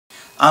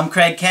I'm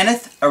Craig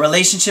Kenneth, a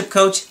relationship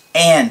coach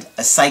and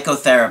a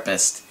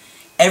psychotherapist.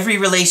 Every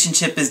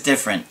relationship is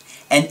different,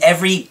 and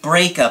every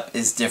breakup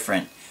is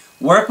different.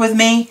 Work with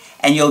me,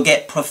 and you'll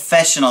get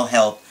professional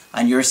help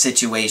on your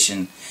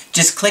situation.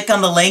 Just click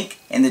on the link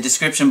in the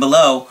description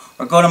below,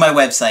 or go to my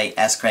website,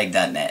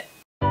 AskCraig.net.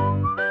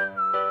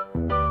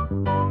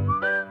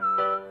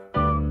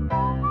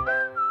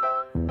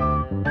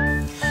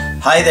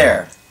 Hi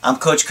there, I'm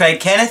Coach Craig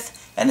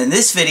Kenneth, and in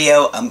this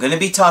video, I'm going to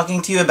be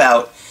talking to you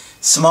about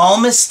small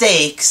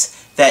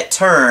mistakes that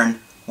turn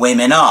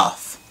women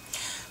off.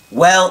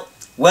 Well,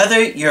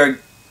 whether you're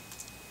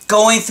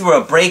going through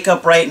a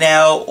breakup right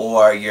now,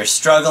 or you're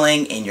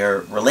struggling in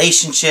your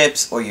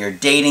relationships or your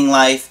dating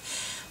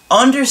life,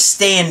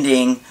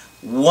 understanding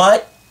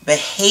what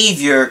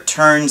behavior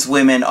turns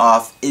women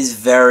off is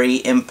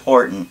very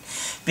important.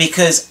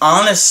 Because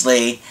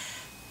honestly,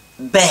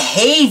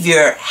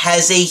 behavior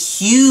has a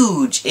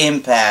huge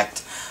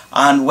impact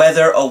on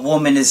whether a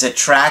woman is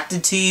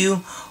attracted to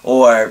you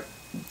or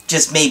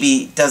just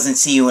maybe doesn't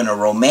see you in a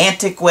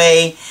romantic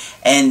way.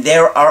 And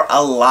there are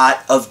a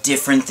lot of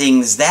different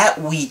things that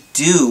we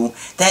do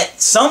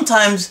that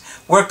sometimes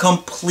we're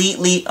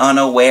completely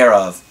unaware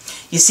of.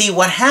 You see,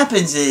 what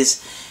happens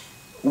is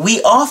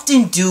we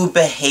often do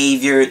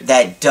behavior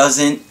that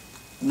doesn't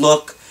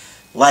look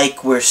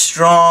like we're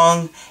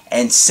strong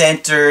and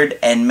centered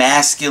and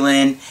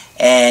masculine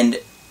and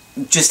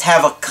just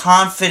have a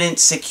confident,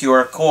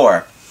 secure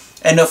core.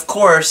 And of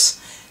course,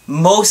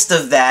 most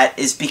of that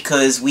is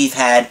because we've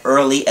had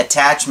early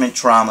attachment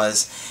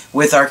traumas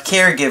with our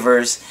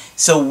caregivers,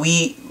 so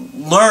we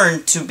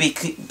learn to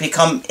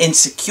become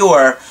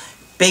insecure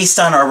based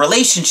on our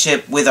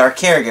relationship with our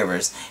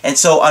caregivers. And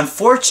so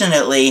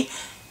unfortunately,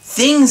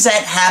 things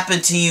that happen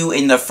to you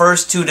in the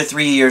first 2 to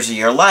 3 years of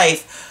your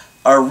life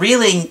are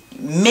really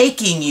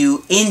making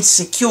you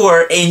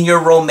insecure in your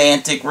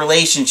romantic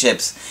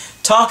relationships.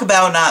 Talk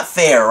about not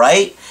fair,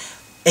 right?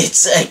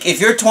 It's like if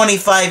you're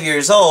 25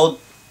 years old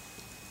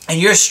and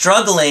you're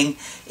struggling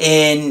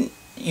in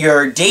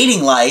your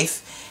dating life,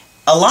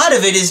 a lot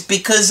of it is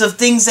because of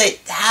things that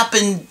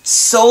happened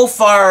so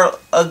far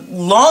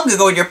long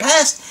ago in your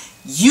past,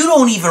 you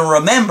don't even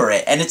remember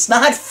it, and it's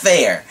not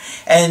fair.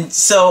 And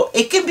so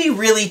it can be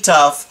really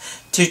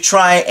tough to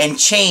try and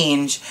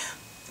change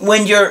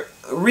when you're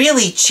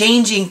really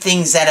changing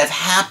things that have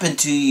happened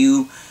to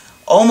you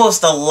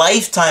almost a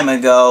lifetime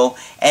ago,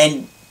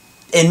 and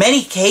in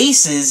many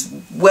cases,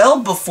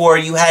 well before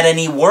you had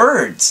any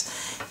words.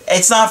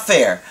 It's not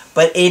fair,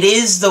 but it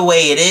is the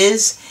way it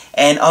is,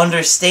 and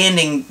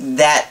understanding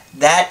that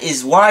that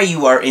is why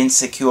you are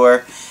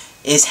insecure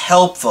is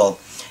helpful.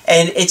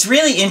 And it's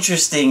really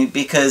interesting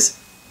because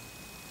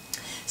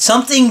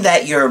something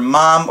that your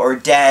mom or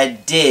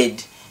dad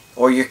did,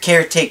 or your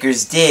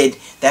caretakers did,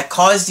 that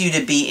caused you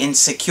to be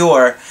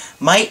insecure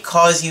might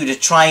cause you to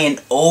try and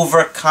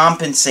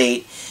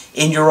overcompensate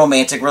in your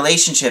romantic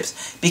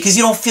relationships because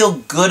you don't feel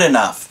good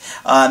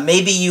enough.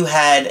 Maybe you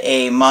had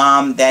a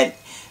mom that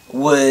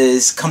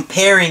was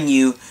comparing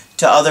you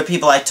to other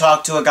people. I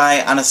talked to a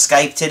guy on a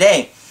Skype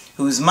today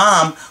whose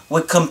mom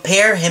would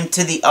compare him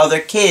to the other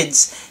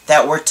kids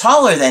that were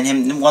taller than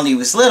him when he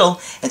was little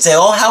and say,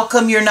 "Oh, how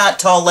come you're not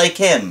tall like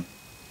him?"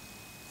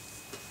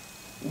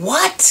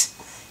 What?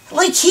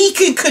 Like he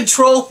can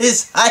control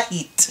his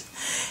height,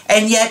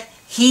 and yet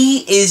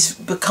he is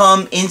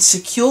become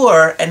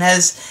insecure and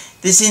has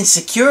this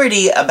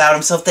insecurity about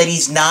himself that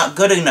he's not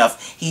good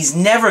enough. He's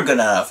never good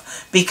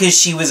enough because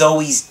she was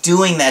always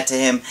doing that to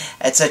him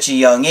at such a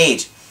young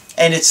age.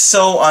 And it's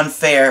so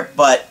unfair,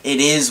 but it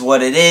is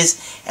what it is,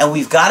 and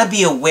we've got to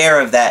be aware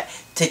of that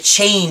to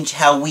change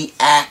how we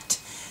act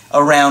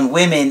around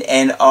women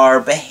and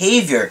our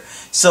behavior.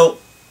 So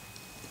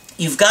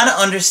you've got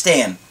to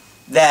understand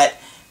that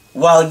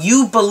while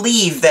you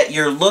believe that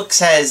your looks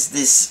has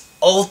this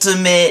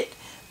ultimate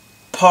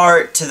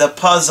part to the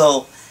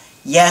puzzle,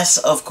 yes,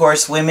 of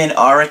course, women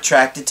are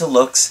attracted to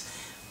looks.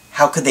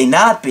 How could they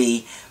not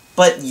be?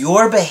 But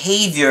your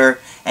behavior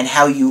and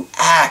how you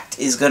act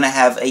is going to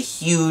have a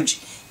huge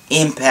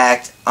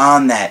impact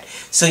on that.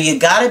 So you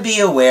got to be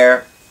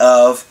aware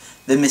of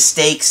the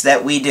mistakes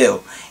that we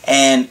do.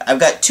 And I've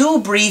got 2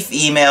 brief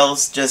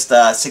emails, just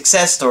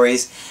success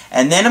stories,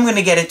 and then I'm going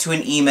to get into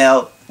an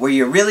email where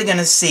you're really going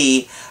to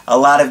see a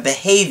lot of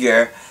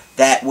behavior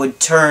that would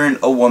turn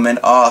a woman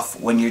off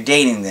when you're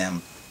dating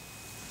them.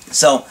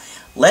 So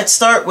let's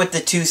start with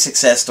the 2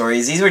 success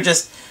stories. These were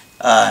just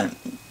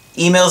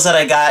emails that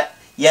I got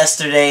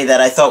yesterday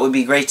that I thought would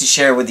be great to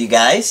share with you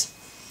guys.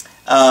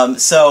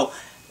 So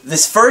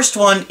this first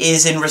one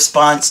is in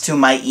response to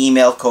my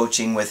email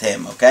coaching with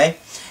him, okay?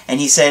 And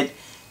he said,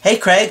 "Hey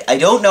Craig, I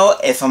don't know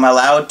if I'm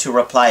allowed to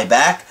reply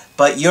back,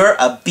 but you're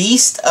a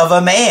beast of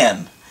a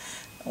man."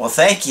 Well,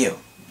 thank you.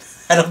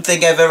 I don't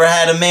think I've ever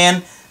had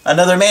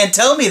another man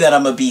tell me that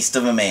I'm a beast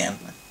of a man.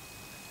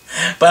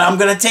 But I'm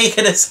going to take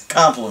it as a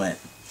compliment.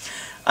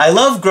 "I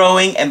love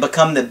growing and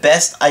become the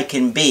best I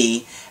can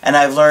be, and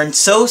I've learned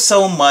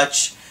so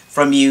much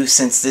from you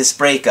since this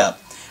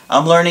breakup.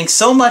 I'm learning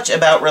so much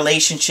about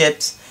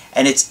relationships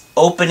and it's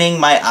opening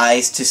my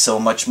eyes to so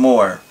much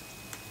more.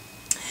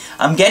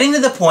 I'm getting to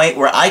the point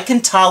where I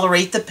can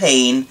tolerate the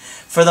pain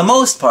for the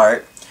most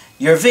part.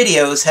 Your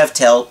videos have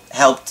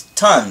helped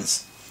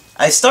tons.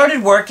 I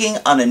started working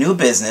on a new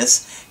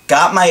business,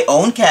 got my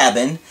own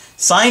cabin,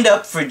 signed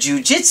up for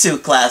jiu-jitsu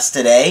class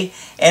today,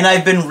 and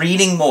I've been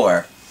reading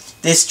more.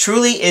 This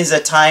truly is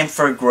a time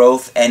for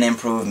growth and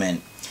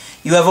improvement.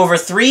 You have over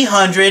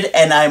 300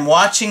 and I'm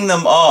watching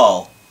them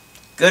all.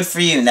 Good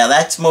for you. Now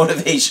that's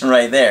motivation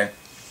right there.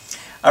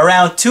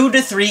 Around 2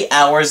 to 3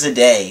 hours a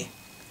day.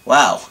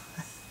 Wow.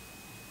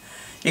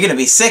 You're going to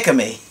be sick of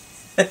me.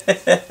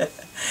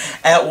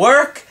 At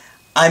work,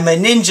 I'm a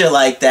ninja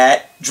like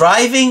that,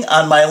 driving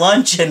on my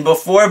lunch and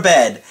before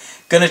bed.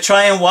 Gonna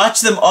try and watch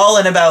them all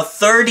in about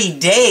 30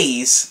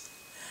 days.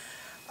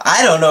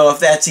 I don't know if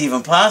that's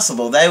even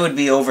possible. That would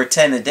be over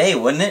 10 a day,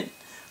 wouldn't it?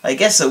 I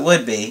guess it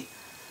would be.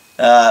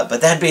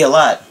 But that'd be a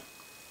lot.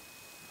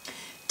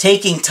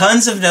 Taking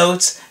tons of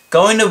notes,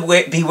 going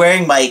to be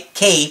wearing my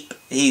cape.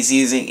 He's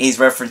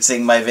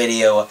referencing my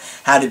video,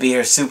 How to Be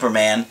Her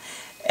Superman.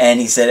 And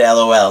he said,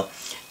 LOL.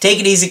 Take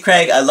it easy,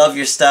 Craig. I love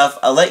your stuff.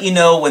 I'll let you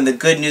know when the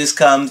good news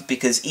comes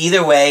because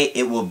either way,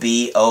 it will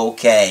be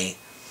okay.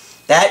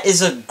 That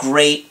is a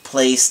great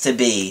place to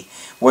be,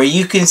 where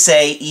you can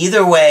say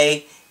either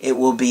way, it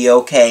will be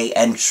okay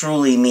and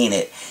truly mean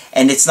it.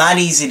 And it's not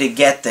easy to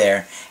get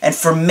there. And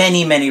for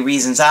many, many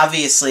reasons.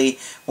 Obviously,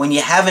 when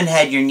you haven't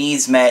had your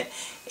needs met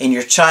in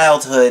your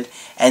childhood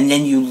and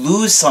then you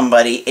lose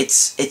somebody,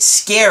 it's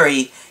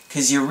scary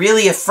because you're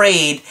really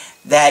afraid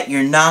that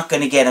you're not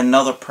going to get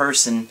another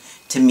person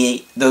to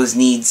meet those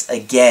needs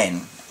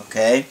again.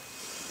 Okay?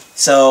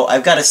 So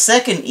I've got a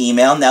second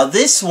email. Now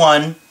this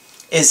one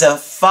is a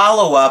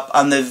follow-up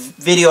on the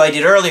video I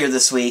did earlier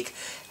this week,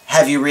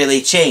 Have You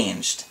Really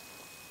Changed?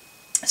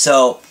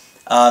 So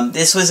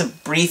this was a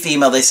brief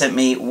email they sent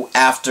me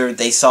after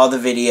they saw the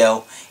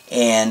video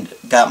and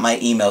got my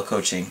email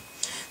coaching.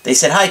 They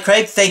said, Hi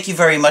Craig, thank you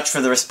very much for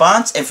the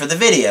response and for the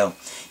video.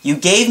 You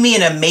gave me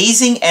an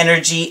amazing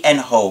energy and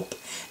hope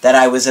that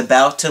I was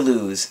about to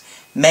lose.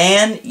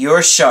 Man,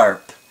 you're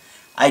sharp.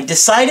 I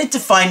decided to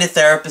find a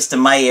therapist in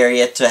my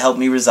area to help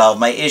me resolve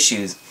my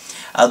issues.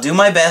 I'll do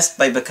my best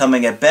by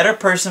becoming a better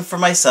person for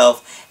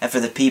myself and for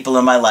the people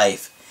in my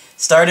life.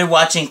 Started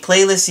watching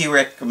playlists you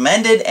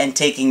recommended and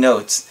taking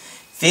notes.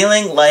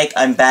 Feeling like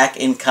I'm back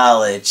in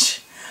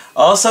college.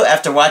 Also,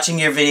 after watching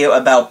your video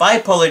about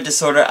bipolar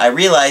disorder, I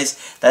realized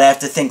that I have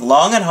to think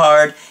long and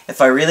hard if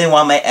I really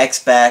want my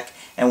ex back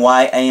and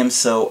why I am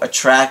so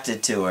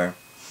attracted to her.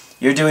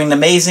 You're doing an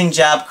amazing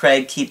job,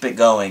 Craig. Keep it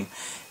going.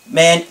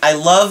 Man, I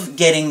love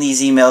getting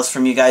these emails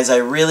from you guys. I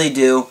really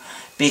do.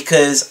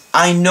 Because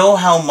I know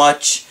how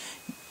much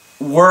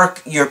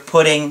work you're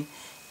putting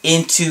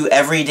into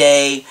every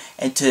day,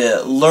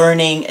 into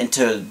learning,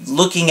 into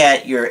looking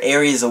at your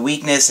areas of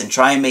weakness and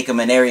try and make them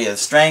an area of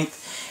strength,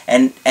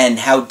 and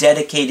how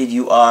dedicated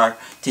you are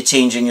to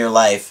changing your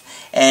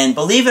life. And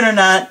believe it or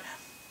not,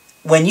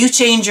 when you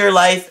change your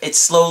life, it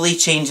slowly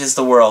changes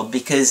the world,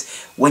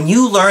 because when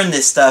you learn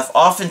this stuff,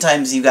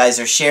 oftentimes you guys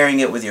are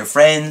sharing it with your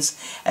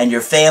friends and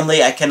your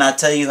family. I cannot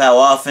tell you how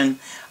often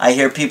I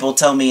hear people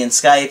tell me in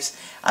Skypes,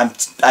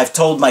 I've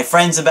told my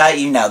friends about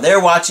you, now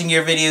they're watching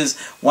your videos.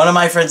 One of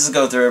my friends is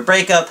going through a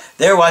breakup,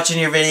 they're watching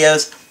your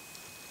videos.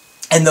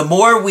 And the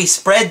more we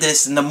spread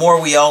this and the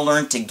more we all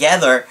learn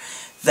together,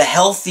 the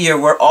healthier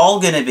we're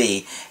all going to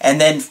be. And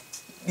then,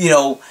 you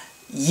know,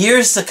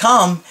 years to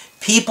come,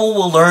 people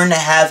will learn to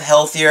have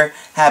healthier,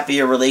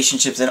 happier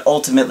relationships. And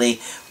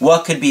ultimately,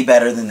 what could be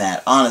better than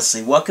that?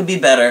 Honestly, what could be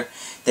better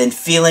than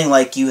feeling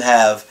like you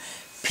have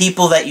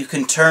people that you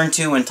can turn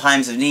to in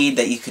times of need,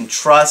 that you can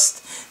trust,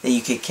 that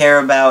you can care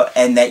about,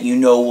 and that you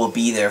know will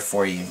be there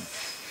for you.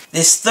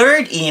 This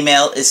third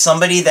email is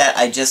somebody that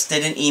I just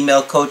did an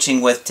email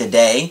coaching with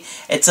today.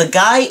 It's a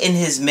guy in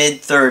his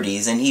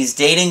mid-30s, and he's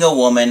dating a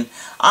woman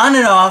on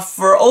and off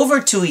for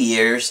over 2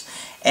 years,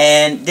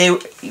 and they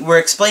were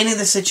explaining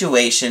the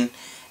situation,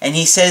 and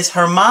he says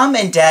her mom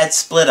and dad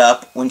split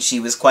up when she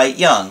was quite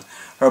young.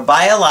 Her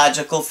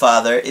biological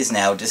father is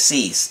now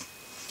deceased.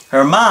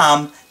 Her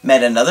mom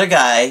met another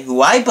guy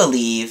who I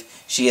believe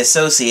she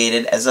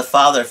associated as a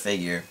father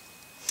figure.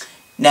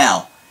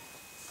 Now,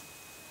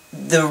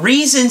 the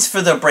reasons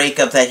for the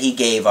breakup that he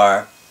gave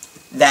are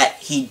that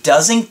he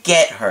doesn't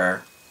get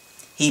her,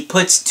 he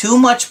puts too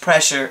much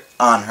pressure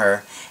on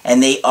her,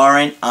 and they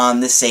aren't on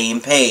the same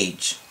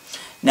page.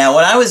 Now,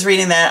 when I was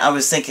reading that, I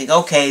was thinking,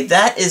 okay,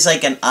 that is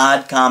like an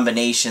odd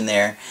combination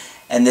there.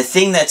 And the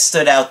thing that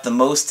stood out the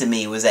most to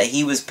me was that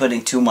he was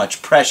putting too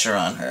much pressure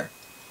on her.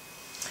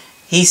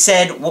 He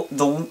said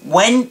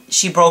when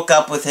she broke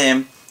up with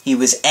him, he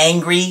was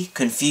angry,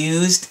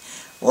 confused,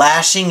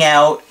 lashing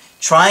out,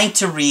 trying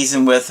to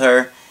reason with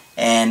her,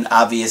 and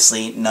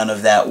obviously none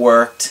of that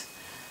worked.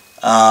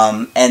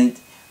 And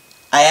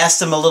I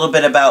asked him a little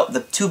bit about the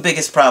two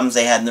biggest problems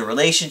they had in the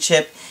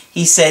relationship.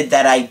 He said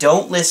that I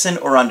don't listen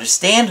or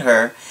understand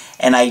her,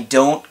 and I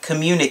don't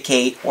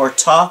communicate or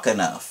talk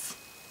enough.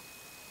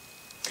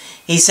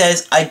 He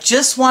says, I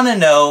just want to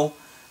know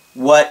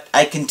what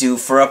I can do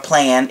for a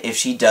plan if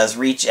she does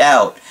reach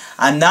out.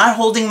 I'm not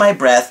holding my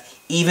breath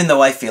even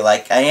though I feel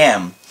like I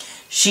am.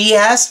 She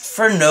asked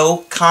for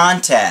no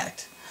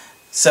contact.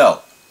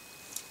 So,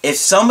 if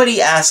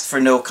somebody asks for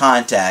no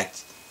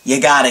contact, you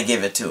gotta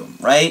give it to them,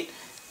 right?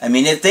 I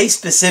mean, if they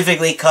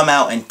specifically come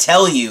out and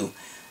tell you,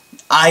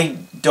 I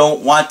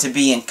don't want to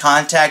be in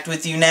contact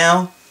with you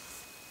now,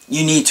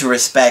 you need to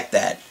respect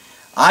that.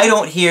 I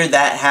don't hear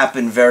that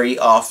happen very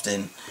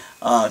often,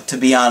 to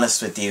be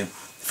honest with you,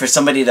 for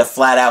somebody to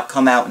flat out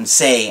come out and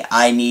say,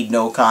 I need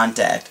no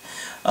contact.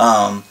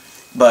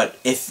 But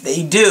if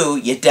they do,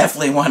 you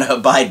definitely want to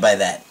abide by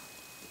that.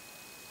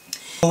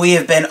 We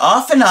have been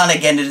off and on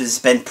again. It has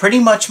been pretty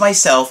much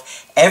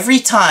myself every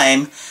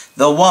time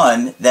the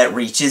one that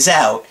reaches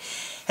out.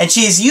 And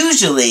she's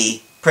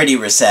usually pretty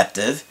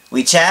receptive.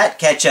 We chat,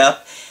 catch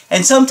up,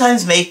 and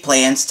sometimes make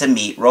plans to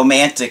meet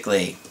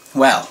romantically.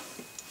 Well,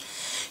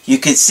 you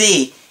can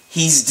see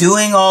he's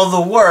doing all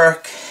the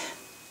work.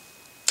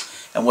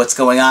 And what's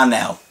going on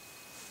now?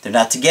 They're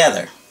not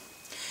together.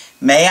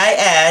 May I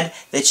add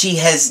that she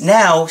has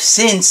now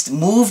since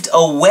moved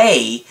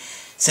away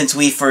since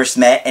we first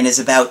met and is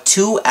about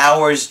 2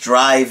 hours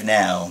drive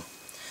now.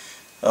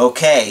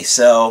 Okay,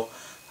 so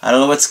I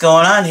don't know what's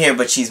going on here,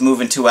 but she's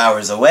moving 2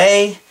 hours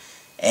away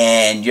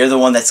and you're the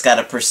one that's got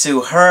to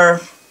pursue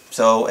her.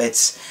 So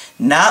it's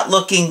not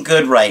looking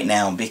good right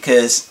now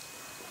because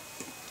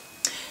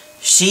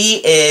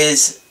she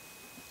is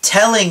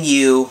telling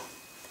you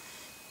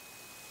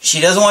she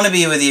doesn't want to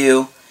be with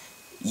you.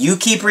 You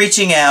keep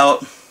reaching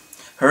out.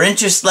 Her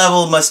interest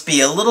level must be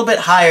a little bit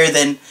higher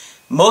than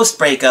most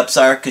breakups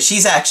are because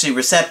she's actually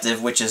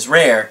receptive, which is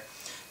rare.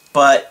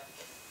 But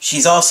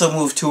she's also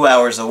moved 2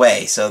 hours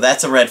away, so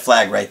that's a red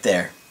flag right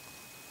there.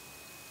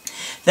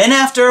 Then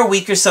after a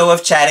week or so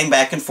of chatting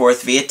back and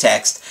forth via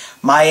text,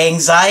 my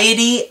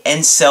anxiety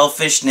and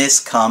selfishness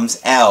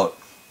comes out,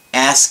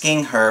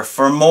 asking her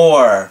for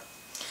more.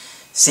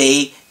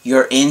 See,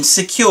 you're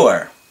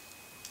insecure.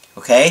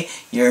 Okay?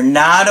 You're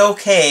not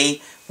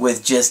okay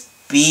with just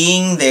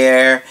being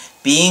there,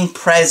 being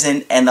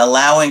present, and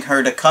allowing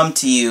her to come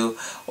to you,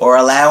 or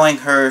allowing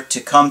her to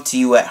come to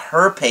you at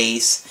her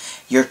pace.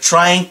 You're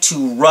trying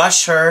to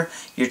rush her.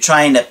 You're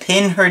trying to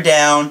pin her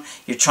down.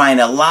 You're trying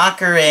to lock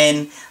her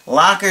in,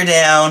 lock her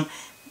down.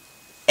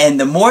 And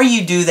the more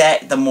you do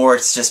that, the more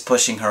it's just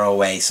pushing her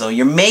away. So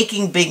you're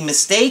making big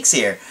mistakes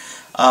here.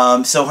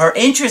 So her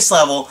interest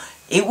level,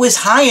 it was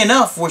high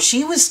enough where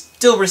she was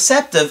still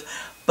receptive,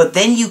 but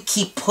then you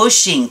keep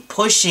pushing,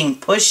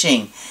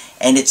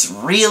 and it's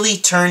really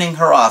turning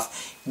her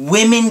off.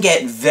 Women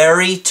get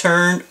very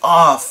turned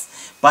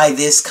off by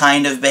this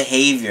kind of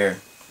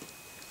behavior.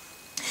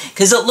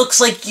 Because it looks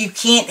like you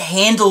can't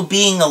handle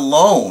being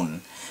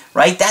alone,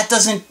 right? That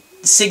doesn't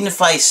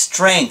signify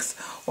strength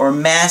or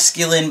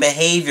masculine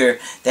behavior,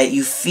 that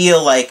you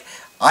feel like,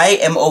 I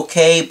am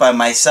okay by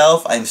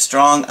myself, I'm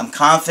strong, I'm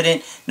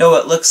confident. No,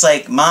 it looks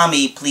like,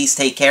 Mommy, please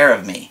take care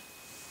of me.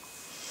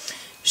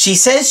 She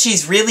says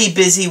she's really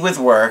busy with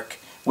work,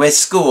 with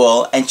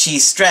school, and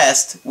she's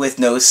stressed with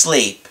no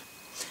sleep.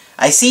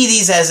 I see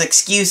these as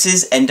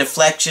excuses and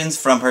deflections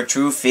from her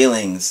true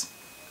feelings.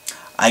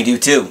 I do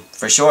too,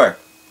 for sure.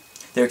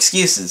 They're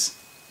excuses.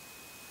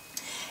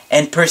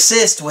 And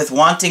persist with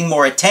wanting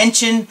more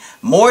attention,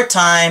 more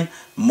time,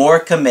 more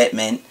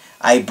commitment.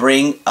 I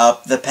bring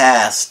up the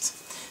past.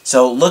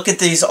 So look at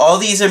these. All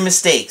these are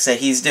mistakes that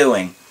he's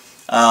doing.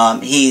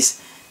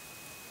 He's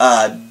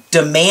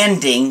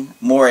demanding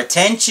more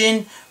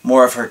attention,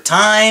 more of her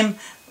time,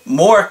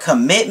 more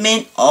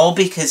commitment, all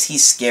because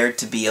he's scared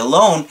to be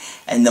alone.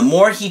 And the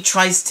more he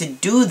tries to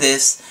do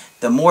this,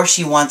 the more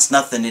she wants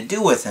nothing to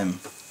do with him.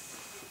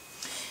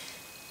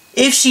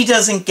 If she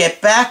doesn't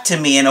get back to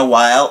me in a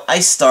while, I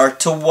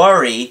start to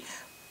worry.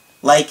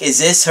 Like, is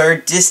this her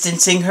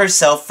distancing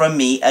herself from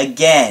me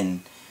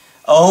again?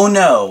 Oh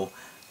no.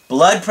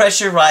 Blood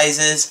pressure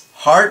rises,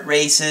 heart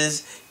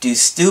races, do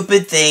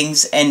stupid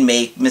things, and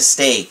make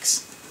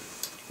mistakes.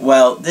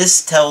 Well,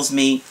 this tells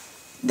me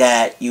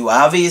that you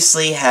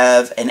obviously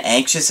have an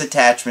anxious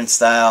attachment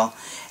style,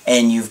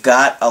 and you've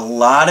got a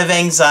lot of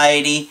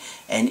anxiety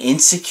and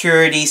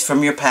insecurities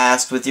from your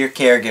past with your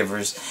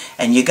caregivers,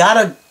 and you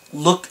gotta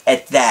look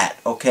at that,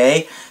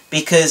 okay?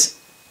 Because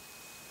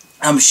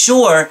I'm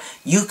sure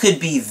you could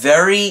be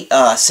very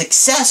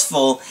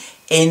successful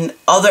in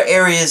other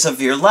areas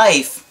of your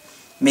life,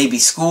 maybe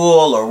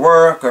school or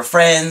work or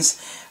friends,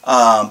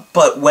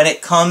 but when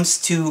it comes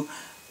to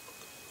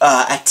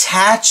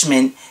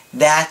attachment,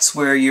 that's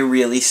where you're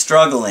really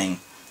struggling,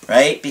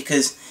 right?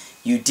 Because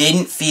you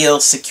didn't feel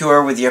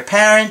secure with your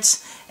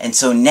parents, and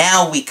so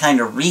now we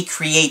kind of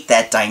recreate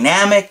that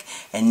dynamic,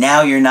 and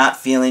now you're not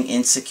feeling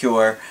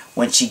insecure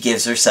when she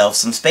gives herself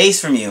some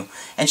space from you.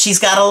 And she's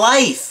got a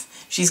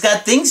life. She's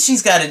got things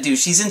she's got to do.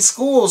 She's in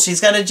school. She's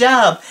got a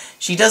job.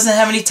 She doesn't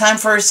have any time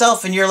for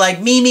herself, and you're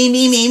like, me.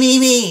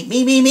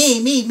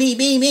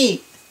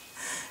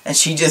 And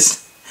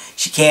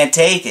she can't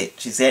take it.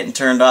 She's getting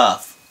turned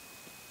off.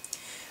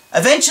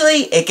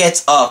 Eventually, it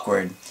gets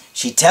awkward.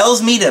 She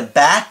tells me to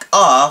back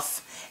off,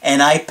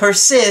 and I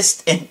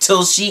persist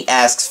until she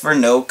asks for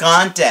no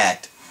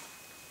contact.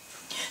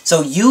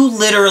 So you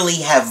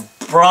literally have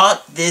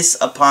brought this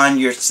upon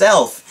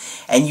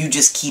yourself, and you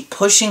just keep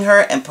pushing her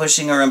and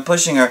pushing her and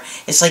pushing her.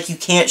 It's like you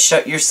can't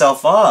shut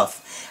yourself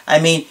off. I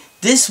mean,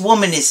 this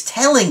woman is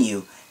telling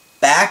you,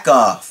 back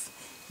off,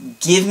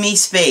 give me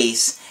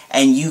space,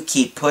 and you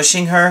keep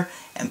pushing her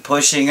and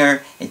pushing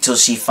her until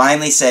she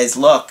finally says,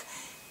 look,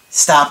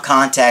 stop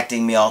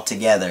contacting me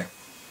altogether.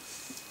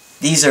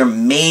 These are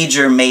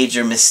major,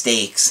 major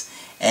mistakes,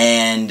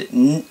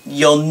 and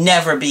you'll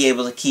never be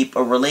able to keep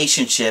a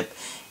relationship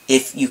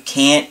if you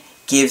can't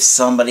give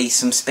somebody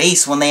some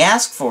space when they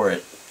ask for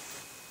it.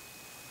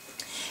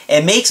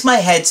 It makes my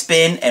head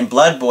spin and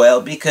blood boil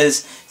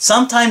because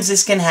sometimes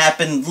this can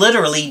happen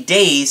literally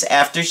days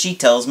after she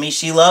tells me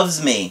she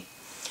loves me.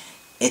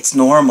 It's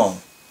normal,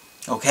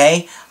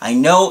 okay? I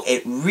know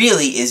it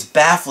really is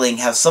baffling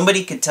how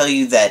somebody could tell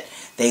you that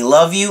they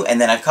love you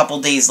and then a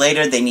couple days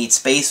later they need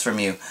space from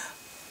you.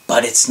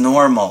 But it's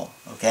normal,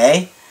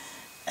 okay?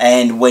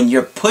 And when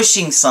you're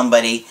pushing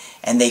somebody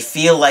and they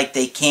feel like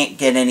they can't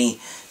get any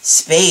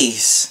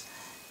space,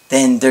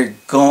 then they're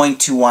going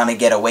to want to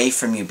get away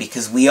from you,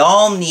 because we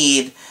all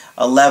need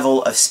a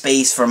level of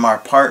space from our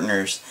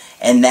partners,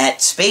 and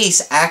that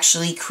space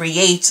actually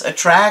creates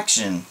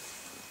attraction.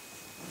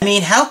 I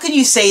mean, how can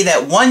you say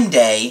that one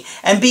day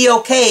and be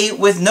okay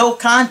with no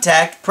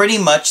contact pretty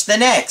much the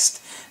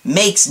next?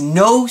 Makes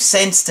no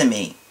sense to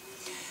me.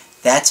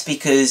 That's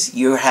because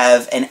you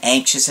have an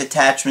anxious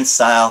attachment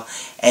style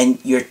and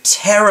you're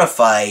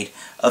terrified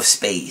of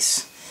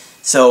space.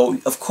 So,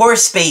 of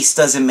course, space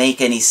doesn't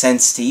make any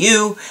sense to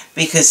you,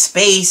 because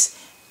space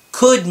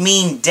could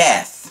mean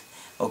death,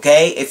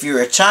 okay? If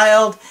you're a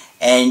child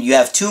and you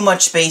have too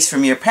much space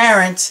from your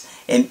parents,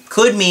 it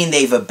could mean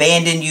they've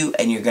abandoned you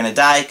and you're going to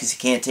die because you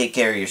can't take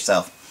care of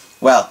yourself.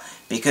 Well,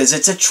 because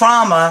it's a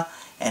trauma,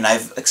 and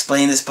I've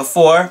explained this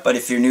before, but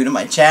if you're new to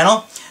my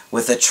channel,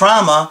 with a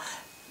trauma,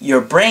 your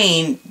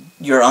brain,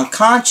 your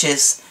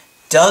unconscious,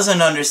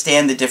 doesn't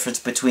understand the difference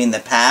between the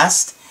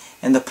past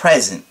and the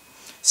present.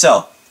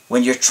 So,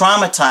 when you're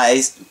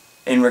traumatized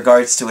in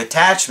regards to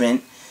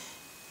attachment,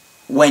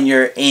 when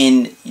you're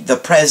in the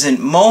present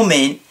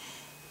moment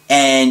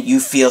and you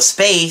feel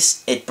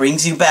space, it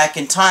brings you back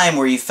in time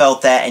where you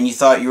felt that and you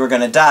thought you were going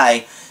to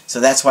die,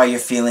 so that's why you're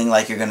feeling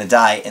like you're going to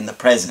die in the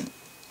present.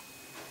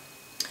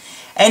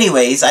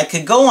 Anyways, I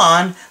could go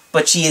on,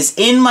 but she is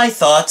in my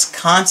thoughts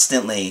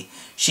constantly.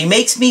 She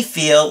makes me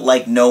feel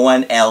like no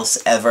one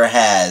else ever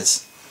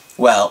has.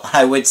 Well,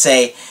 I would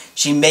say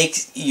she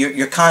makes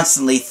you're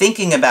constantly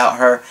thinking about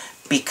her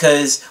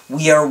because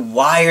we are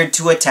wired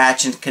to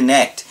attach and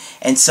connect.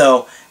 And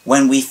so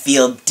when we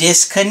feel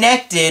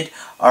disconnected,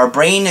 our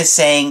brain is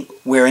saying,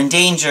 we're in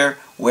danger,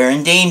 we're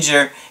in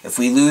danger. If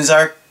we lose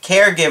our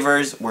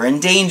caregivers, we're in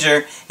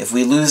danger. If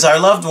we lose our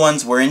loved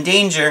ones, we're in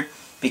danger,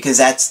 because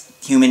that's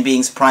human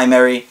beings'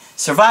 primary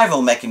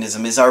survival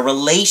mechanism, is our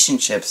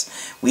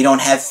relationships. We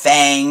don't have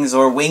fangs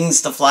or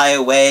wings to fly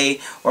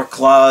away or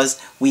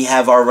claws. We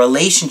have our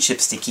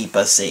relationships to keep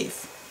us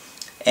safe.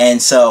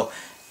 And so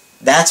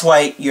that's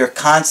why you're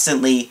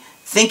constantly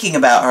thinking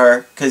about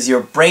her, because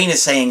your brain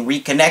is saying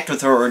reconnect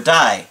with her or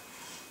die.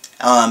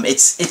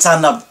 It's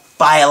on the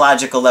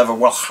biological level.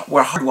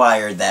 We're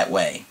hardwired that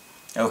way.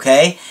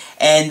 Okay?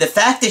 And the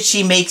fact that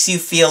she makes you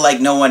feel like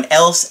no one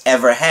else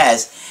ever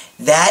has,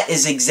 that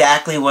is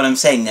exactly what I'm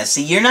saying. Now,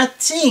 see, you're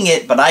not seeing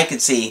it, but I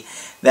could see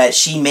that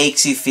she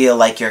makes you feel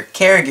like your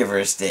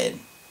caregivers did.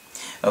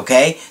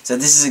 Okay? So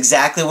this is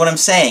exactly what I'm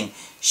saying.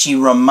 She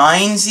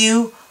reminds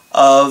you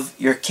of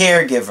your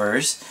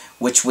caregivers,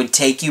 which would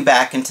take you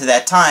back into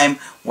that time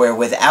where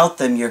without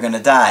them you're going to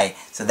die.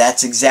 So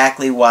that's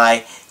exactly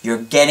why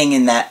you're getting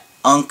in that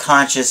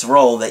unconscious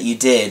role that you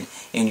did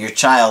in your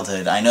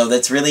childhood. I know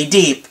that's really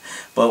deep,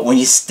 but when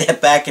you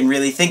step back and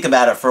really think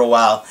about it for a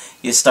while,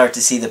 you start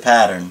to see the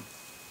pattern.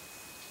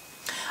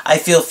 I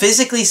feel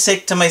physically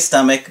sick to my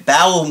stomach,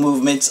 bowel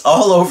movements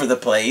all over the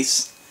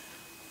place.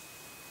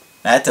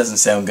 That doesn't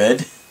sound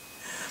good.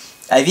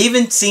 I've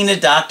even seen a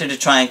doctor to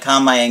try and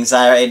calm my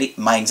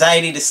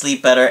anxiety to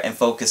sleep better and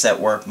focus at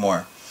work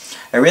more.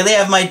 I really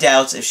have my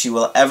doubts if she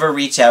will ever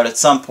reach out at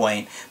some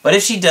point, but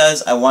if she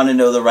does, I want to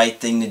know the right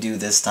thing to do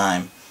this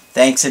time.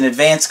 Thanks in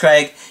advance,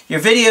 Craig.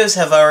 Your videos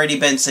have already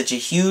been such a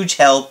huge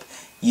help,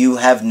 you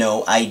have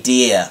no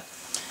idea.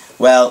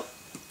 Well,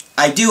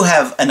 I do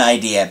have an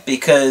idea,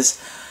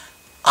 because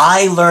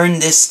I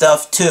learned this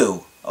stuff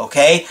too,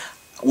 okay?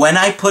 When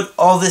I put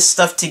all this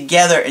stuff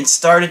together and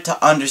started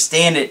to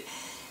understand it,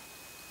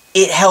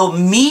 it helped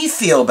me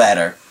feel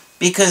better,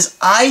 because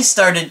I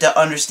started to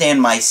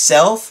understand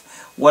myself,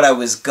 what I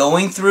was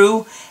going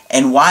through,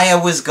 and why I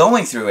was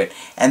going through it.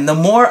 And the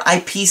more I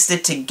pieced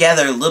it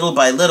together little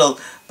by little,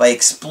 by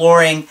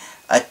exploring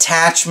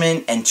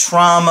attachment and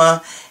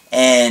trauma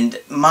and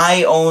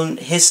my own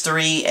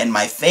history and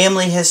my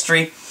family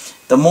history,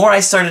 the more I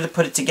started to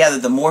put it together,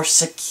 the more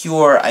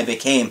secure I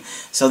became.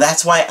 So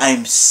that's why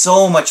I'm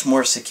so much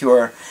more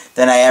secure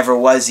than I ever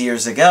was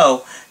years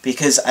ago,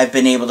 because I've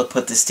been able to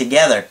put this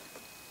together.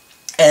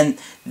 And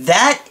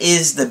That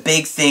is the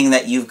big thing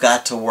that you've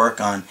got to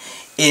work on,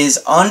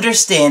 is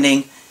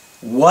understanding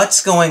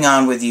what's going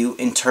on with you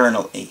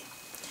internally.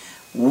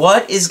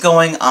 What is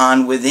going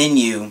on within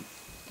you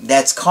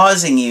that's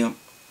causing you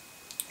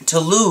to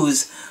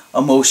lose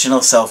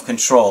emotional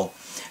self-control?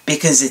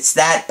 Because it's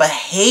that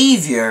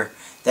behavior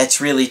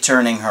that's really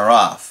turning her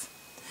off.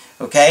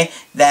 Okay?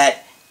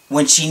 That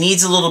when she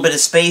needs a little bit of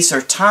space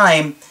or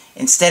time,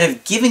 instead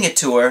of giving it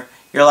to her,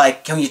 you're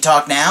like, can you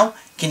talk now?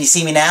 Can you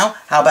see me now?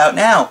 How about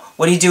now?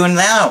 What are you doing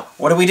now?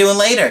 What are we doing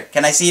later?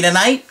 Can I see you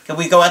tonight? Can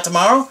we go out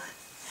tomorrow?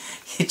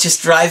 It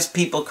just drives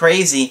people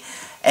crazy,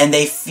 and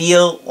they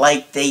feel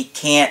like they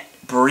can't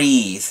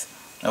breathe.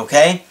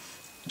 Okay?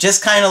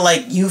 Just kind of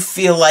like you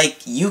feel like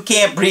you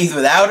can't breathe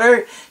without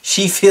her,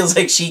 she feels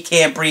like she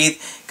can't breathe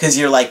because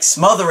you're like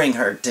smothering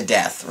her to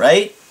death,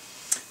 right?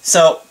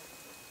 So,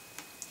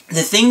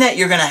 the thing that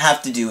you're going to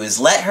have to do is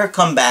let her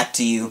come back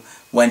to you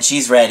when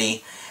she's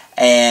ready,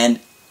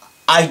 and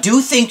I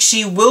do think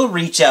she will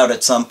reach out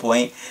at some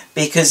point,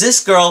 because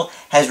this girl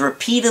has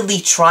repeatedly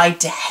tried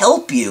to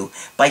help you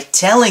by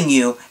telling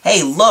you,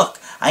 hey, look,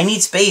 I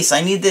need space,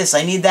 I need this,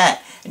 I need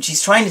that. And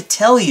she's trying to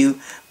tell you,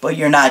 but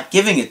you're not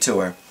giving it to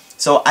her.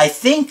 So I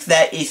think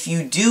that if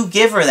you do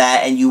give her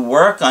that and you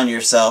work on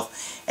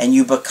yourself and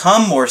you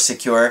become more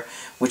secure,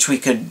 which we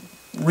could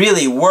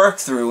really work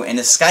through in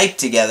a Skype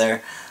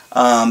together,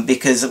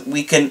 because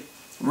we can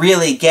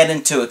really get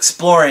into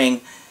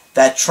exploring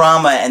that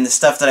trauma and the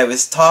stuff that I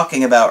was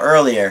talking about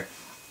earlier,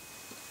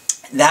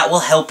 that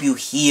will help you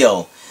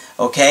heal,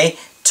 okay?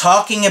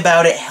 Talking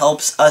about it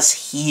helps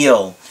us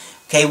heal,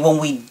 okay? When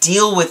we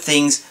deal with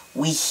things,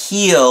 we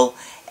heal,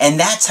 and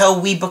that's how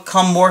we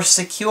become more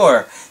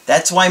secure.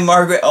 That's why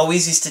Margaret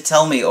always used to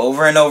tell me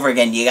over and over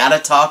again, you gotta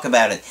talk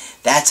about it.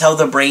 That's how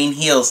the brain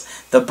heals.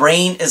 The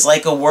brain is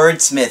like a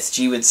wordsmith,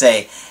 she would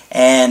say,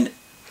 and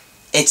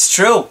it's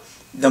true.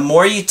 The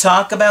more you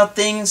talk about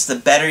things, the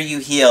better you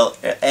heal.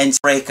 And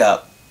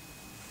breakup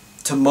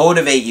to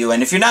motivate you.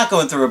 And if you're not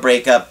going through a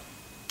breakup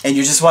and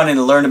you're just wanting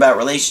to learn about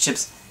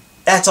relationships,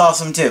 that's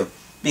awesome too.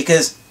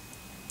 Because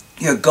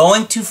you're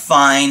going to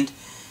find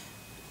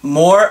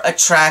more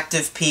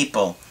attractive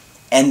people,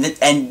 and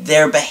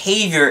their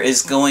behavior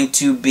is going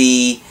to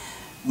be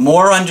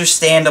more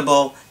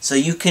understandable, so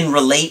you can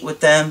relate with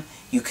them,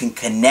 you can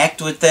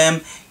connect with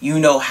them, you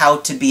know how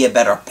to be a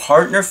better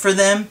partner for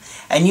them,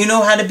 and you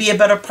know how to be a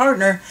better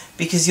partner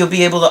because you'll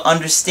be able to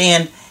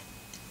understand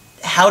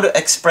how to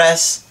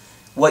express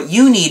what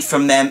you need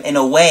from them in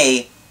a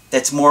way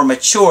that's more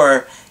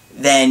mature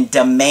than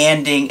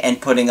demanding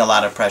and putting a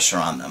lot of pressure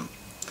on them.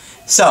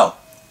 So,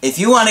 if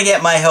you want to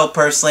get my help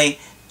personally,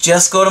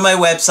 just go to my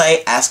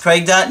website,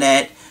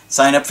 AskCraig.net,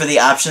 sign up for the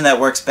option that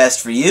works best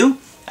for you.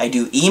 I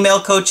do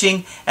email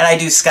coaching and I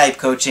do Skype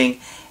coaching.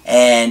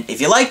 And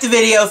if you like the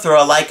video,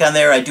 throw a like on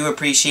there. I do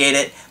appreciate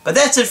it. But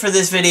that's it for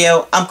this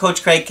video. I'm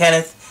Coach Craig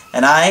Kenneth,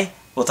 and I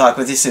will talk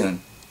with you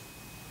soon.